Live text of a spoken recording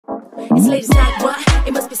It's ladies night, what?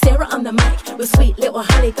 It must be Sarah on the mic. With sweet little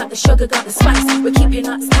Holly, got the sugar, got the spice. We're keeping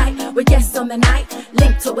us tight, we're guests on the night.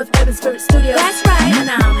 Linked up with Urban Spirit Studio. That's right. And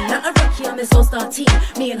I'm not a rookie on this all-star team.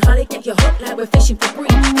 Me and Holly get you hooked like we're fishing for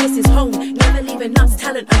green. This is home, never leaving us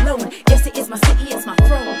talent alone. Yes, it is my city, it's my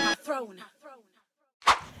throne.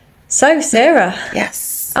 So, Sarah.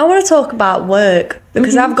 Yes. I want to talk about work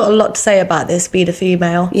because I've got a lot to say about this, being a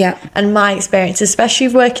female. Yeah. And my experience, especially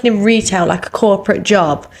working in retail, like a corporate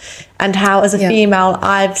job, and how as a female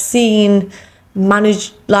I've seen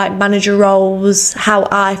manager roles, how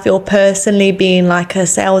I feel personally being like a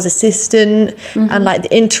sales assistant, and like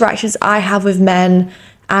the interactions I have with men,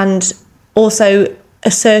 and also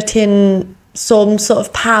asserting some sort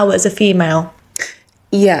of power as a female.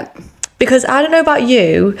 Yeah. Because I don't know about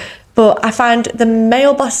you, but I find the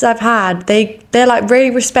male bosses I've had, they're like really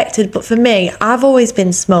respected. But for me, I've always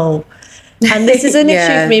been small. And this is an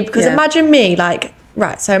issue for me because imagine me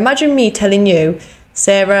imagine me telling you,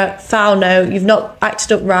 Sarah, foul note, you've not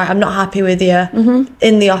acted up right, I'm not happy with you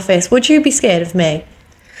in the office. Would you be scared of me?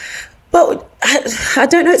 Well, I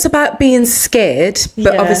don't know it's about being scared,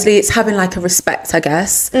 but obviously it's having like a respect, I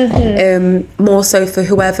guess. More so for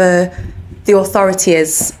whoever the authority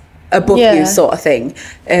is above you, sort of thing.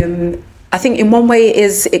 I think in one way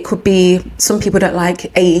it could be some people don't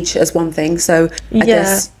like age as one thing, so I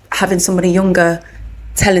guess having somebody younger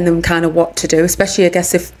telling them kind of what to do, especially I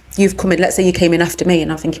guess if you've come in, let's say you came in after me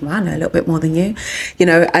and I'm thinking, well, I know a little bit more than you, you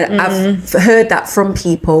know. I've heard that from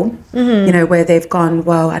people, you know, where they've gone,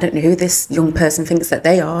 well, I don't know who this young person thinks that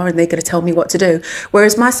they are and they're going to tell me what to do.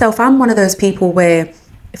 Whereas myself, I'm one of those people where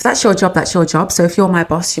if that's your job, that's your job. So if you're my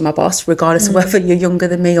boss, you're my boss, regardless of whether you're younger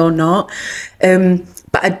than me or not.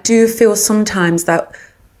 But I do feel sometimes that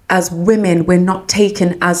as women, we're not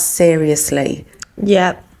taken as seriously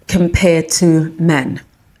compared to men.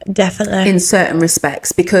 Definitely. In certain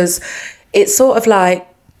respects, because it's sort of like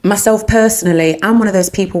myself personally, I'm one of those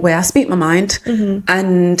people where I speak my mind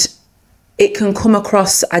and it can come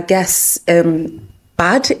across, I guess,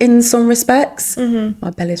 bad in some respects.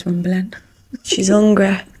 My belly's rumbling. She's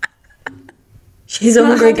hungry. She's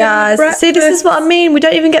hungry, guys. See, this is what I mean. We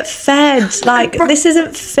don't even get fed. Like, this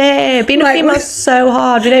isn't fair. Being a female is so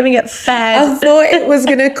hard. We don't even get fed. I thought it was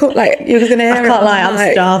going to cook, like, you were going to hear it. I can't lie,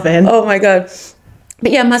 I'm starving. Oh, my God.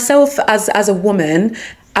 But yeah, myself as a woman,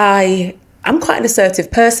 I'm quite an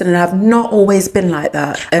assertive person and I've not always been like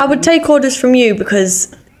that. I would take orders from you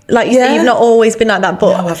because, like you say, you've not always been like that.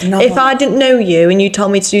 But no, I've not. If I didn't know you and you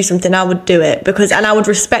told me to do something, I would do it and I would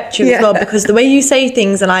respect you as well, because the way you say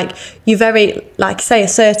things are like, you're very, like, say,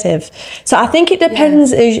 assertive. So I think it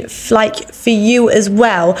depends, like, for you as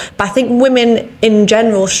well. But I think women in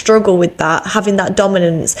general struggle with that, having that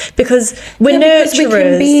dominance, because we're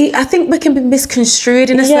nurturers. I think we can be misconstrued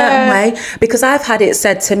in a certain way, because I've had it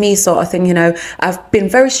said to me, sort of thing, you know, I've been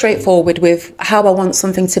very straightforward with how I want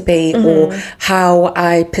something to be or how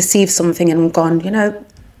I perceive something, and gone, you know,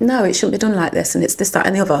 no, it shouldn't be done like this, and it's this, that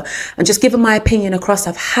and the other, and just given my opinion across.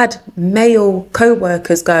 I've had male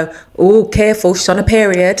co-workers go, oh, careful, she's on a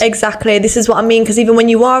period. Exactly, this is what I mean, because even when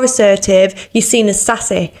you are assertive, you're seen as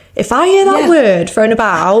sassy. If I hear that word thrown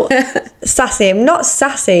about, sassy, I'm not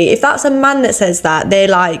sassy. If that's a man that says that, they're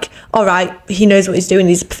like, all right, he knows what he's doing,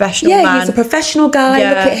 he's a professional man. He's a professional guy,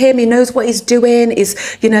 look at him, he knows what he's doing,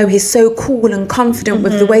 you know, he's so cool and confident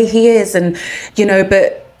with the way he is, and, you know,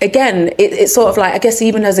 but again, it's sort of like, I guess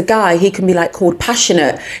even as a guy, he can be like called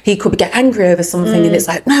passionate. He could get angry over something and it's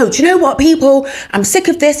like, no, do you know what, people? I'm sick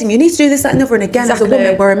of this and you need to do this, that and the other. And again, as a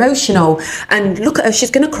woman, we're emotional. And look at her, she's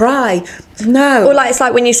going to cry. No. Or like, it's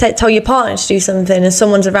like when you tell your partner to do something and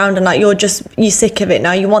someone's around and like, you're sick of it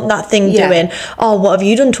now. You want that thing doing. Oh, what have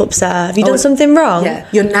you done to upset her? Have you done something wrong? Yeah,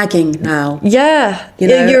 you're nagging now. Yeah. You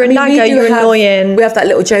know? You're a nagger, you're annoying. We have that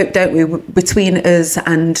little joke, don't we, between us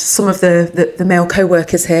and some of the male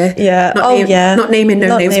co-workers here. Yeah. Not naming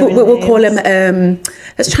names. We'll call him,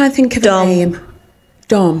 let's try and think of a name.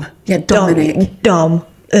 Dom. Yeah, Dominic. Dom.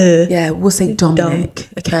 Yeah, we'll say Dominic.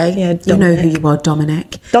 Okay. Yeah, Dominic. You know who you are,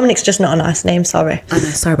 Dominic. Dominic's just not a nice name, sorry. I know,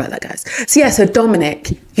 sorry about that, guys. So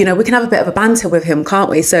Dominic, you know, we can have a bit of a banter with him, can't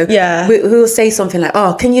we? So we'll say something like,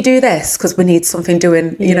 oh, can you do this? Because we need something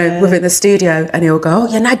doing, you know, within the studio. And he'll go, oh,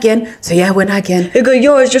 you're nagging. So yeah, we're nagging. He'll go,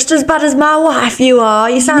 you're just as bad as my wife you are.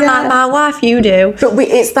 You sound like my wife, you do. But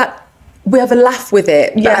it's that we have a laugh with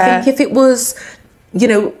it. But I think if it was, you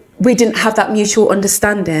know, we didn't have that mutual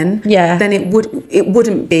understanding, then it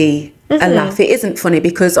wouldn't be a laugh. It isn't funny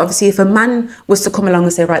because obviously if a man was to come along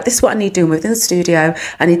and say, right, this is what I need doing within the studio,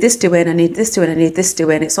 I need this doing, I need this doing, I need this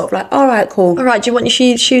doing, it's sort of like, all right, cool. All right, do you want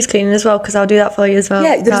your shoes cleaning as well? Because I'll do that for you as well.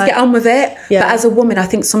 Yeah, they just get on with it. Yeah. But as a woman, I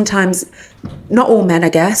think sometimes, not all men, I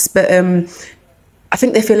guess, but I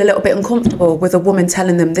think they feel a little bit uncomfortable with a woman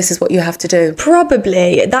telling them this is what you have to do.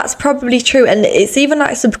 Probably. That's probably true. And it's even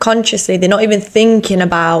like subconsciously, they're not even thinking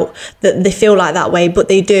about that they feel like that way, but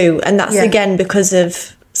they do. And that's again because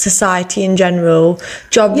of society in general,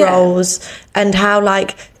 job roles, and how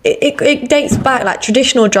like it dates back, like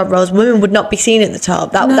traditional job roles, women would not be seen at the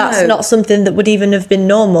top. That's not something that would even have been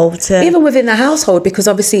normal to... Even within the household, because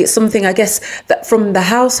obviously it's something, I guess, that from the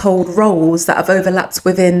household roles that have overlapped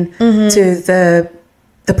within to the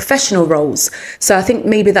professional roles. So I think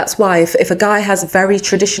maybe that's why if a guy has very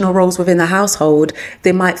traditional roles within the household,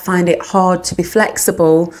 they might find it hard to be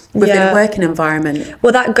flexible within a working environment.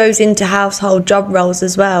 Well, that goes into household job roles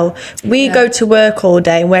as well. We go to work all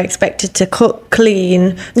day and we're expected to cook,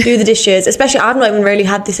 clean, do the dishes. Especially, I've not even really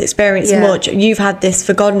had this experience much. You've had this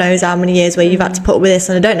for God knows how many years where you've had to put up with this,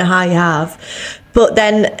 and I don't know how you have. But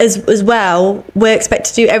then as well, we're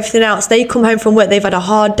expected to do everything else. They come home from work, they've had a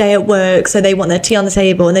hard day at work, so they want their tea on the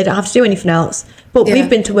table and they don't have to do anything else. But we've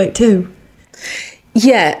been to work too.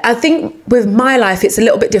 Yeah, I think with my life, it's a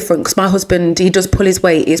little bit different because my husband, he does pull his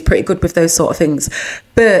weight. He's pretty good with those sort of things.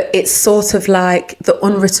 But it's sort of like the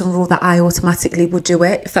unwritten rule that I automatically would do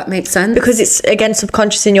it, if that makes sense. Because it's, again,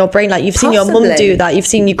 subconscious in your brain. Like, you've seen your mum do that. You've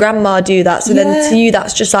seen your grandma do that. So then to you,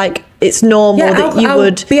 that's just like, it's normal that you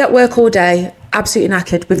would... be at work all day, absolutely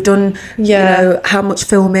knackered. We've done, you know, how much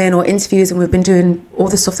filming or interviews, and we've been doing all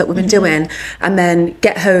the stuff that we've been doing. And then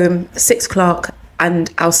get home, 6 o'clock,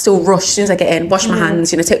 and I'll still rush as soon as I get in, wash my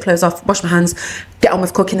hands, you know, take clothes off, wash my hands, get on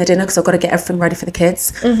with cooking the dinner because I've got to get everything ready for the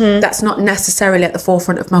kids. That's not necessarily at the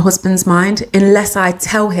forefront of my husband's mind unless I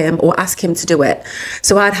tell him or ask him to do it.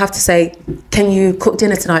 So I'd have to say, can you cook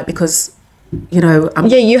dinner tonight? Because, you know...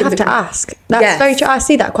 you have to ask. That's very true. I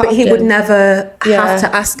see that quite often. But he would never have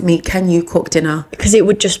to ask me, can you cook dinner? Because it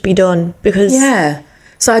would just be done. Because... Yeah.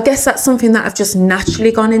 So I guess that's something that I've just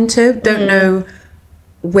naturally gone into. Don't know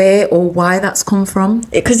where or why that's come from,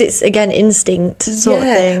 because it's again instinct sort of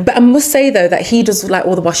thing. But I must say though that he does like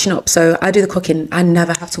all the washing up, so I do the cooking. I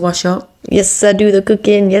never have to wash up. Yes, I do the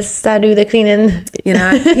cooking. Yes, I do the cleaning. You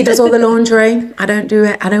know, he does all the laundry. I don't do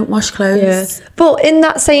it. I don't wash clothes. But in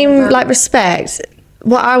that same like respect,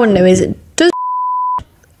 what I want to know is,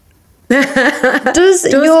 does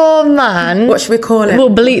your man... What should we call it? We'll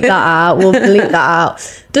bleep that out. We'll bleep that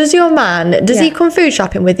out. Does your man, does he come food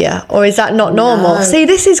shopping with you? Or is that not normal? No. See,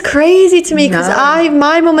 this is crazy to me because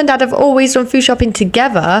my mum and dad have always done food shopping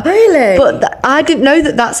together. Really? But I didn't know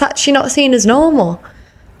that that's actually not seen as normal.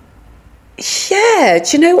 Yeah,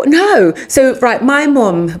 do you know what? No. So, right, my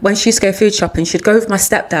mum, when she used to go food shopping, she'd go with my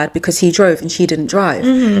stepdad because he drove and she didn't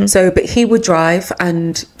drive. So, but he would drive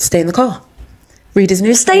and stay in the car. Read his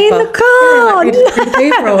newspaper. Stay in the car. Read the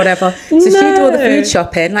paper or whatever. So she'd do all the food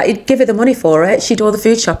shopping. Like, he'd give her the money for it. She'd do all the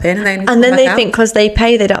food shopping, and then they think because they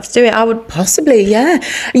pay, they'd have to do it. I would possibly, yeah.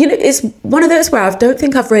 You know, it's one of those where I don't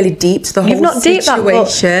think I've really deeped the whole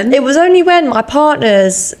situation. It was only when my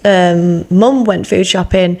partner's mum went food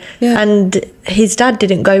shopping and his dad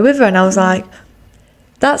didn't go with her, and I was like,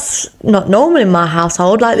 that's not normal in my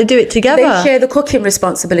household. Like, they do it together. They share the cooking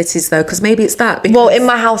responsibilities though, because maybe it's that. Well, in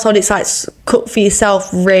my household, it's like cook for yourself,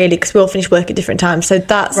 really, because we all finish work at different times. So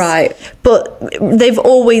that's right. But they've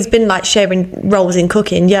always been like sharing roles in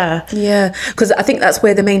cooking. Yeah, because I think that's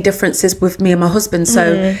where the main difference is with me and my husband.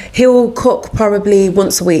 So he'll cook probably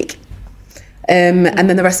once a week. And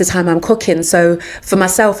then the rest of the time I'm cooking. So for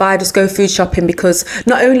myself, I just go food shopping because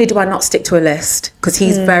not only do I not stick to a list, because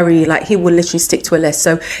he's very like, he will literally stick to a list.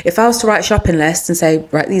 So if I was to write a shopping list and say,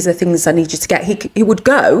 right, these are things I need you to get, he would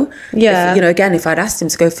go. If, you know, again, if I'd asked him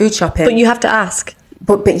to go food shopping. But you have to ask.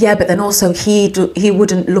 But then also he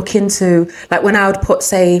wouldn't look into, like when I would put,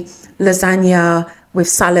 say, lasagna with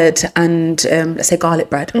salad and let's say garlic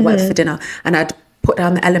bread or whatever for dinner, and I'd put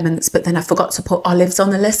down the elements, but then I forgot to put olives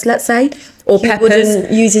on the list, let's say, or peppers. He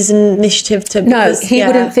wouldn't use his initiative to... No, he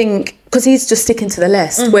wouldn't think, because he's just sticking to the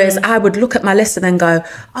list, whereas I would look at my list and then go,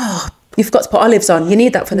 oh, you forgot to put olives on, you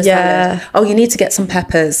need that for the salad. Oh, you need to get some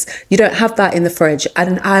peppers, you don't have that in the fridge,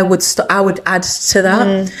 and I would add to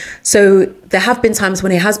that. So there have been times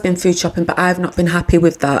when he has been food shopping, but I've not been happy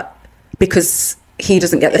with that because he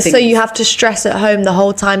doesn't get the thing. So you have to stress at home the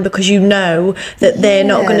whole time because you know that they're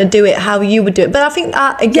not going to do it how you would do it. But I think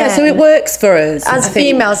that, again... Yeah, so it works for us. As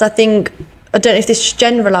females, I think... I don't know if this is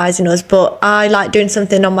generalising us, but I like doing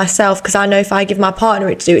something on myself because I know if I give my partner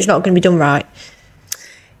it to do, it's not going to be done right.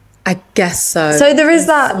 I guess so. So there is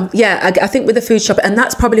that. Yeah, I think with the food shop, and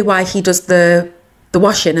that's probably why he does the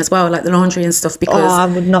washing as well, like the laundry and stuff. Because I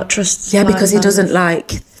would not trust. Yeah, because he doesn't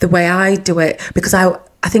like the way I do it. Because I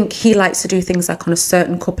think he likes to do things like on a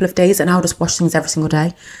certain couple of days, and I'll just wash things every single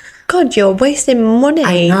day. God, you're wasting money.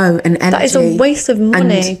 I know, and energy. That is a waste of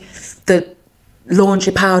money. And the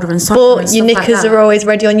laundry powder and something. But your knickers are always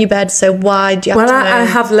ready on your bed, so why do you have to know? I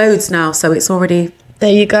have loads now, so it's already...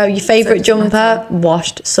 There you go. Your favourite jumper,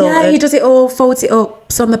 washed, sorted. Yeah, he does it all, folds it up,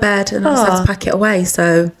 it's on the bed, and I just have to pack it away.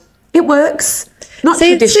 So it works. Not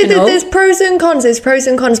traditional. There's pros and cons. There's pros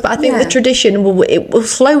and cons, but I think the tradition will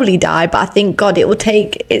slowly die. But I think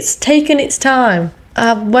it's taken its time.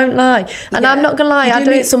 I won't lie, and I'm not gonna lie. I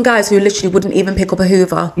do meet some guys who literally wouldn't even pick up a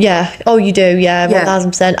Hoover. Yeah. Oh, you do. Yeah.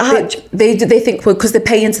 1000%. They think, well, because they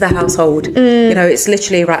pay into the household. You know, it's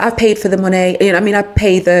literally right. I've paid for the money. You know, I mean, I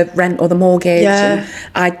pay the rent or the mortgage. Yeah.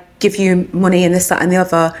 And I give you money and this, that, and the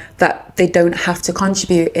other that they don't have to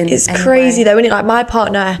contribute in. It's crazy though, isn't it? Like my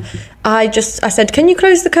partner, I said, can you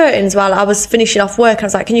close the curtains while I was finishing off work? I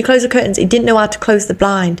was like, can you close the curtains? He didn't know how to close the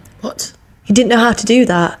blind. What? He didn't know how to do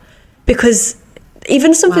that because.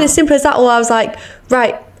 Even something as simple as that, or I was like,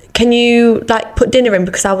 right, can you like put dinner in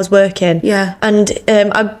because I was working? Yeah. And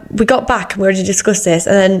we got back and we already discussed this,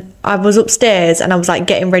 and then I was upstairs and I was like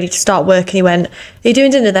getting ready to start work, and he went, are you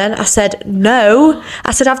doing dinner then? I said, no.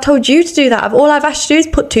 I said, I've told you to do that. All I've asked you to do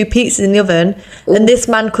is put 2 pizzas in the oven. Ooh. And this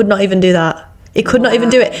man could not even do that. He could not even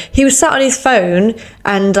do it. He was sat on his phone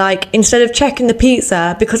and like instead of checking the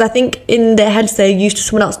pizza, because I think in their heads they're used to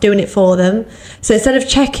someone else doing it for them. So instead of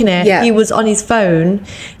checking it, he was on his phone,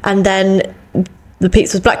 and then the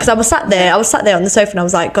pizza was black. Because I was sat there on the sofa, and I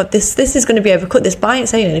was like, God, this is going to be overcooked. This, but I ain't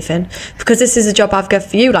saying anything because this is a job I've got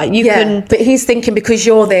for you. Like you can. But he's thinking because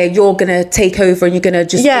you're there, you're gonna take over and you're gonna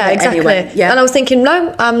just do it anyway. Yeah. And I was thinking,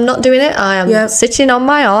 no, I'm not doing it. I am sitting on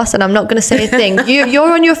my arse and I'm not going to say a thing.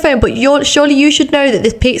 You're on your phone, but surely you should know that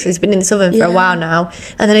this pizza has been in this oven for a while now.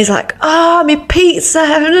 And then he's like, my pizza.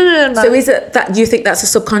 So is it that you think that's a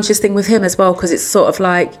subconscious thing with him as well? Because it's sort of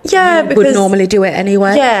like you would normally do it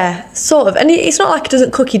anyway. Yeah, sort of. And it's not like he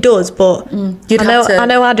doesn't cook, he does, but I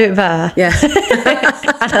know I do it better. Yeah.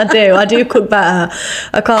 And I do cook better.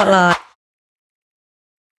 I can't lie.